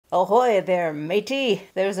Ahoy there, matey.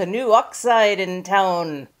 There's a new Oxide in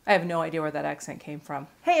town. I have no idea where that accent came from.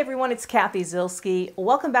 Hey everyone, it's Cathy Zielske.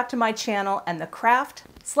 Welcome back to my channel and the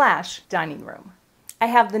craft/dining room. I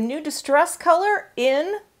have the new distress color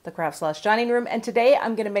in the craft/dining room, and today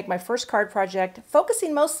I'm going to make my first card project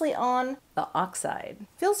focusing mostly on the Oxide.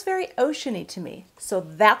 Feels very oceany to me, so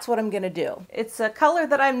that's what I'm going to do. It's a color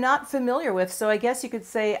that I'm not familiar with, so I guess you could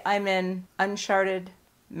say I'm in Uncharted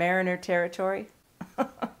Mariner territory.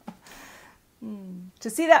 To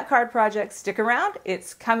see that card project, stick around.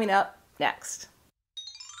 It's coming up next.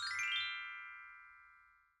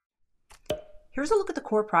 Here's a look at the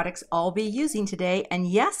core products I'll be using today. And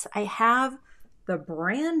yes, I have the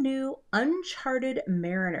brand new Uncharted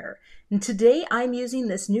Mariner. And today I'm using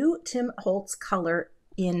this new Tim Holtz color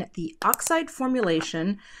in the Oxide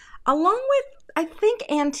formulation, along with, I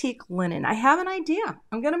think, antique linen. I have an idea.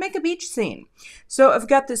 I'm going to make a beach scene. So I've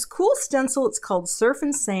got this cool stencil. It's called Surf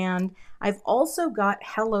and Sand. I've also got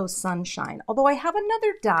Hello Sunshine. Although I have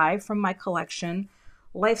another die from my collection,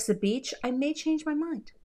 Life's a Beach, I may change my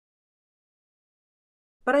mind.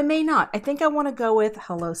 But I may not. I think I want to go with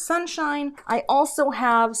Hello Sunshine. I also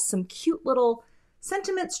have some cute little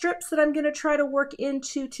sentiment strips that I'm going to try to work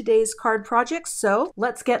into today's card project. So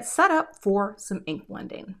let's get set up for some ink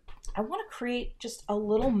blending. I want to create just a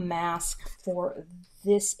little mask for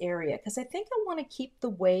this area because I think I want to keep the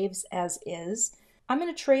waves as is. I'm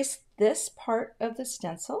going to trace this part of the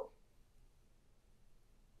stencil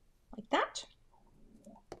like that.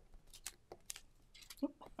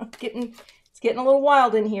 It's getting a little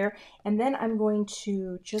wild in here. And then I'm going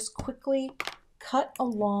to just quickly cut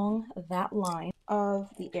along that line of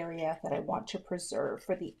the area that I want to preserve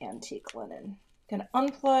for the antique linen. I'm gonna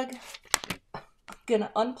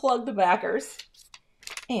unplug the backers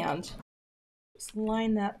and just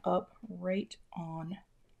line that up right on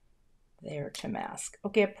there to mask.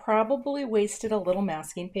 Okay, I probably wasted a little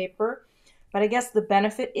masking paper, but I guess the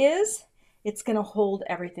benefit is it's gonna hold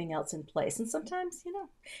everything else in place. And sometimes, you know,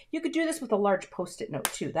 you could do this with a large Post-it note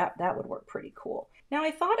too. That would work pretty cool. Now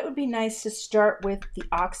I thought it would be nice to start with the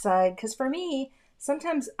Oxide because for me,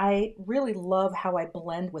 sometimes I really love how I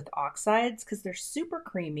blend with oxides because they're super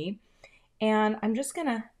creamy. And I'm just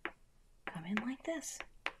gonna come in like this.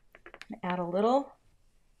 Add a little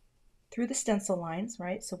through the stencil lines,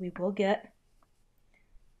 right? So we will get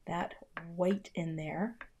that white in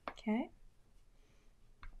there, okay?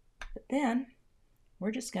 But then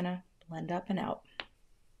we're just gonna blend up and out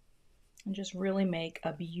and just really make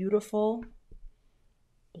a beautiful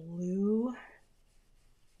blue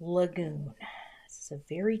lagoon. This is a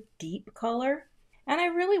very deep color. And I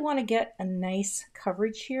really wanna get a nice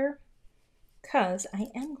coverage here because I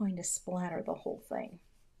am going to splatter the whole thing.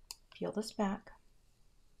 Peel this back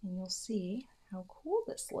and you'll see how cool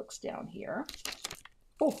this looks down here.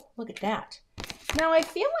 Oh, look at that. Now I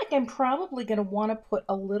feel like I'm probably going to want to put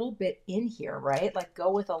a little bit in here, right? Like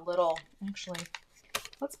go with a little, actually,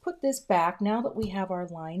 let's put this back. Now that we have our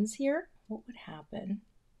lines here, what would happen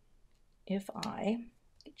if I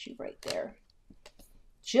get you right there?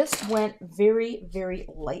 Just went very, very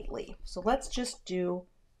lightly. So let's just do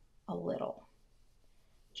a little,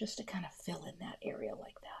 just to kind of fill in that area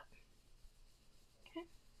like that. Okay.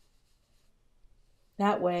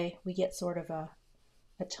 That way we get sort of a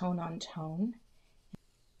tone on tone.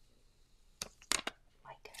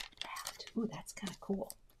 Like that. Ooh, that's kind of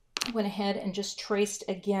cool. I went ahead and just traced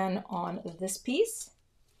again on this piece.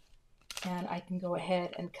 And I can go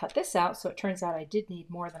ahead and cut this out. So it turns out I did need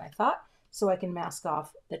more than I thought, so I can mask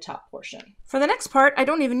off the top portion. For the next part, I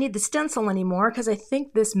don't even need the stencil anymore because I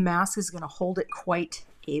think this mask is going to hold it quite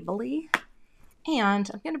ably. And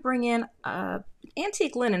I'm going to bring in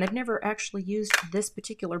antique linen. I've never actually used this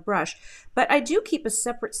particular brush, but I do keep a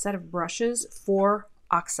separate set of brushes for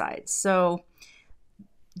oxides. So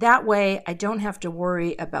that way I don't have to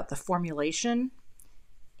worry about the formulation,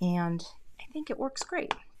 and I think it works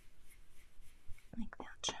great. Like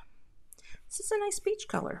that. This is a nice beach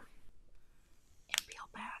color. And peel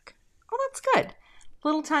back. Oh, that's good.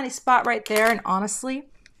 Little tiny spot right there, and honestly,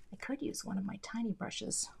 I could use one of my tiny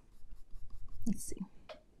brushes. Let's see.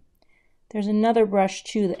 There's another brush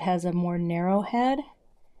too that has a more narrow head,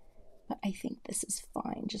 but I think this is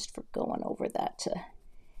fine just for going over that. It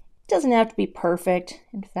doesn't have to be perfect.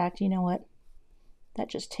 In fact, you know what? That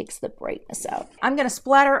just takes the brightness out. I'm going to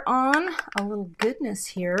splatter on a little goodness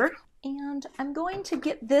here, and I'm going to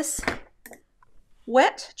get this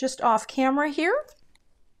wet just off camera here.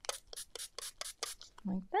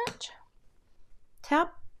 Like that.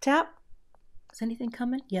 Tap, tap. Is anything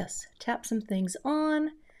coming? Yes. Tap some things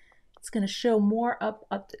on. It's going to show more up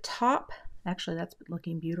the top. Actually, that's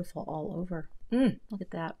looking beautiful all over. Look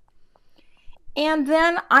at that. And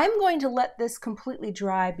then I'm going to let this completely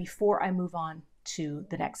dry before I move on to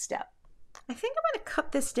the next step. I think I'm going to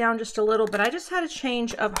cut this down just a little, but I just had a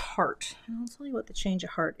change of heart. And I'll tell you what the change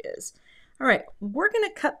of heart is. All right, we're going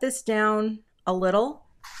to cut this down a little,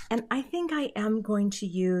 and I think I am going to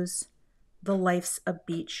use the Life's a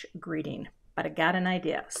Beach greeting, but I got an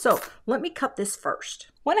idea. So let me cut this first.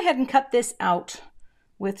 Went ahead and cut this out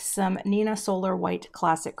with some Neenah Solar White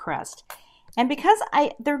Classic Crest. And because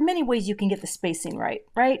there are many ways you can get the spacing right?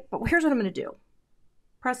 But here's what I'm going to do.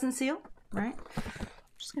 Press and seal, right? I'm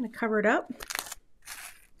just going to cover it up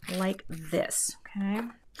like this, okay?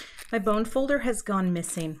 My bone folder has gone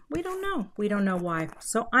missing. We don't know. We don't know why.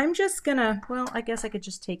 So I'm just going to, well, I guess I could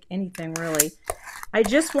just take anything really. I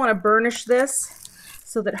just want to burnish this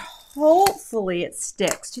so that hopefully it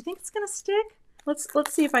sticks. Do you think it's going to stick?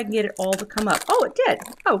 Let's see if I can get it all to come up. Oh, it did.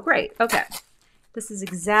 Oh, great. Okay. This is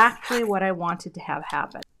exactly what I wanted to have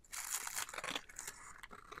happen.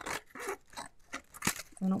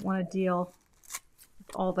 I don't want to deal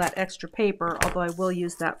with all that extra paper, although I will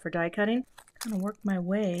use that for die cutting. Kind of work my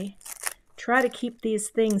way. Try to keep these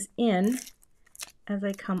things in as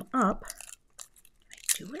I come up.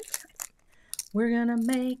 Can I do it? We're gonna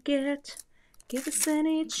make it. Give us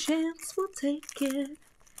any chance, we'll take it.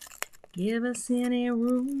 Give us any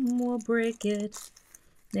room, we'll break it.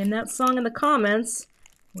 Name that song in the comments.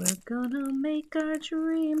 We're gonna make our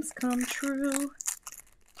dreams come true.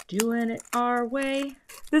 Doing it our way.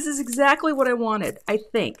 This is exactly what I wanted, I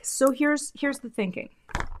think. So here's the thinking.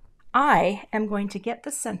 I am going to get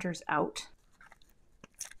the centers out,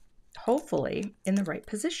 hopefully in the right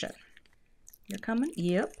position. You're coming,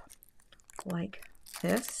 yep, like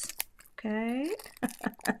this, okay.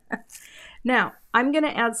 Now, I'm gonna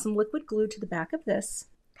add some liquid glue to the back of this.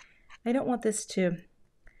 I don't want this to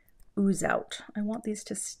ooze out. I want these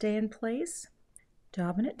to stay in place.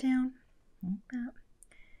 Daubing it down, like that.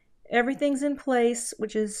 Everything's in place,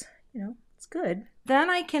 which is, it's good. Then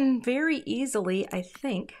I can very easily, I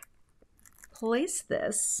think, place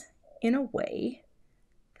this in a way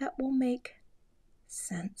that will make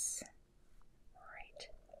sense. Right,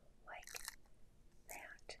 like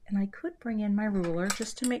that. And I could bring in my ruler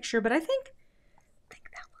just to make sure, but I think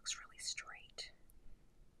that looks really straight.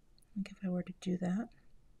 I think if I were to do that,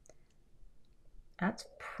 that's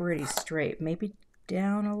pretty straight. Maybe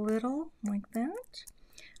down a little like that.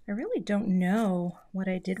 I really don't know what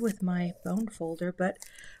I did with my bone folder, but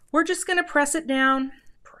we're just going to press it down.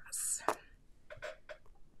 Press.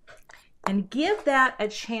 And give that a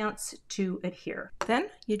chance to adhere. Then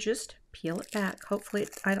you just peel it back. Hopefully,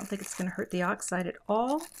 I don't think it's going to hurt the oxide at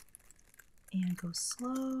all. And go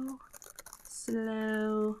slow,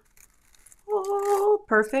 slow. Oh,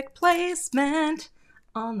 perfect placement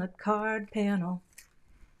on the card panel.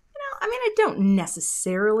 I mean, I don't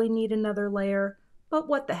necessarily need another layer, but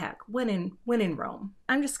what the heck, when in Rome.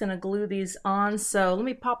 I'm just gonna glue these on, so let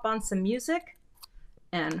me pop on some music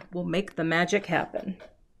and we'll make the magic happen.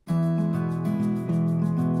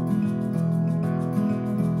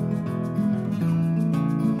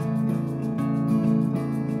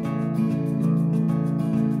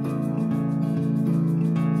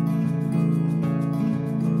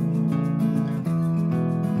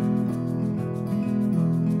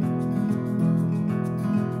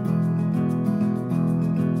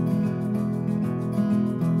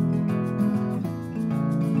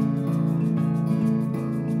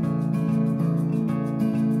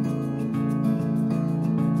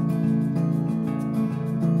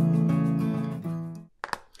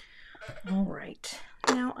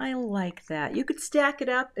 Like that. You could stack it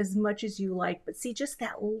up as much as you like, but see, just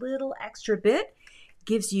that little extra bit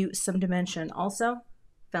gives you some dimension. Also,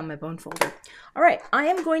 found my bone folder. All right, I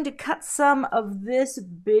am going to cut some of this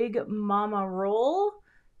big mama roll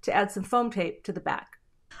to add some foam tape to the back.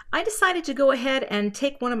 I decided to go ahead and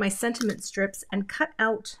take one of my sentiment strips and cut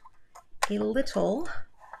out a little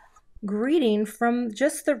greeting from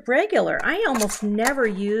just the regular. I almost never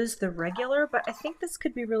use the regular, but I think this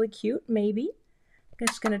could be really cute, maybe. I'm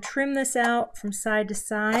just going to trim this out from side to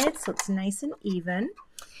side so it's nice and even.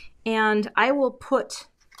 And I will put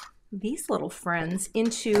these little friends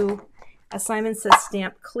into, as Simon says,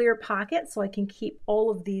 stamp clear pocket so I can keep all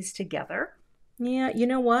of these together. Yeah, you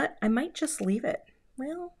know what? I might just leave it.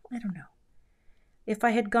 Well, I don't know. If I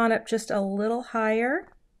had gone up just a little higher,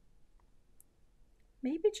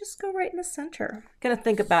 maybe just go right in the center. Gonna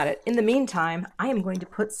think about it. In the meantime, I am going to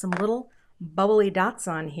put some little bubbly dots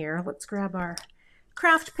on here. Let's grab our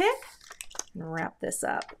craft pick and wrap this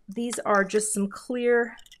up. These are just some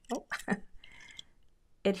clear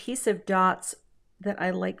adhesive dots that I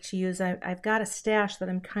like to use. I've got a stash that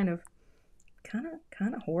I'm kind of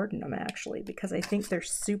kind of hoarding them actually, because I think they're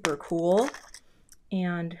super cool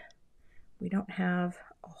and we don't have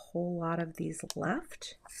a whole lot of these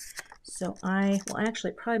left. So well,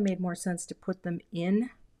 actually it probably made more sense to put them in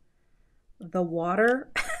the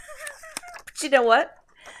water. But you know what?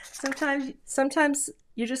 Sometimes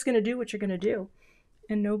you're just going to do what you're going to do.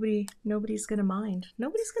 And nobody's going to mind.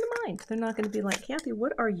 Nobody's going to mind. They're not going to be like, Cathy,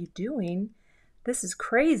 what are you doing? This is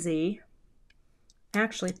crazy. I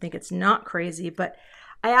actually think it's not crazy, but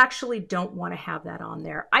I actually don't want to have that on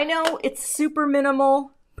there. I know it's super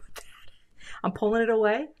minimal. I'm pulling it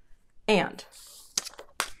away. And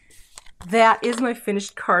that is my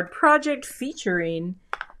finished card project featuring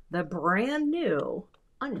the brand new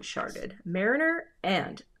Uncharted Mariner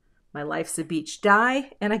and My Life's a Beach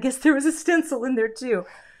die. And I guess there was a stencil in there too.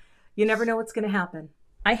 You never know what's going to happen.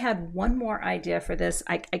 I had one more idea for this.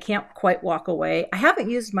 I can't quite walk away. I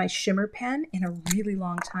haven't used my Shimmer pen in a really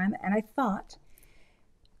long time. And I thought,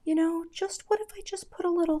 you know, what if I just put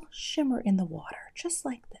a little shimmer in the water, just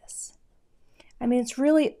like this? I mean,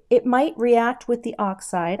 it might react with the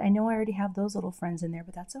Oxide. I know I already have those little friends in there,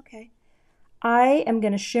 but that's okay. I am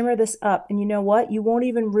going to shimmer this up. And you know what? You won't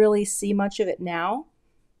even really see much of it now.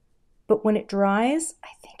 But when it dries, I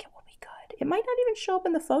think it will be good. It might not even show up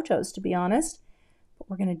in the photos, to be honest. But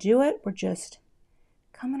we're going to do it. We're just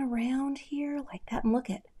coming around here like that. And look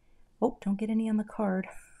at, oh, don't get any on the card.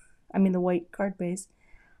 I mean the white card base.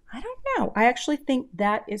 I don't know. I actually think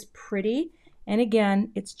that is pretty. And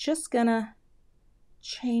again, it's just going to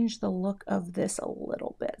change the look of this a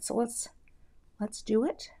little bit. So let's do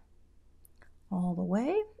it all the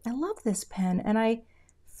way. I love this pen, and I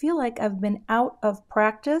feel like I've been out of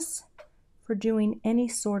practice for doing any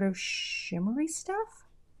sort of shimmery stuff,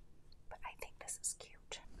 but I think this is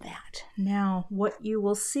cute. That. Now, what you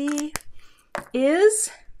will see is,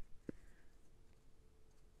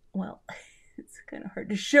 well, it's kind of hard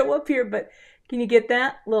to show up here, but can you get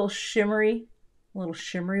that? Little shimmery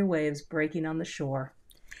waves breaking on the shore.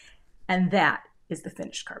 And that is the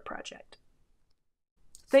finished card project.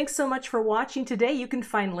 Thanks so much for watching today. You can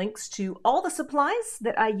find links to all the supplies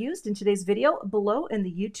that I used in today's video below in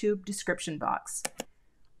the YouTube description box.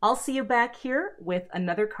 I'll see you back here with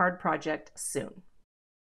another card project soon.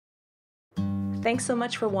 Thanks so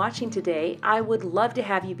much for watching today. I would love to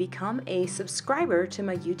have you become a subscriber to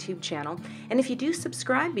my YouTube channel. And if you do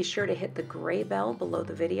subscribe, be sure to hit the gray bell below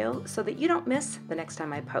the video so that you don't miss the next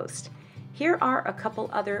time I post. Here are a couple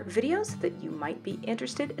other videos that you might be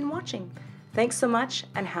interested in watching. Thanks so much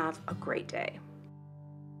and have a great day.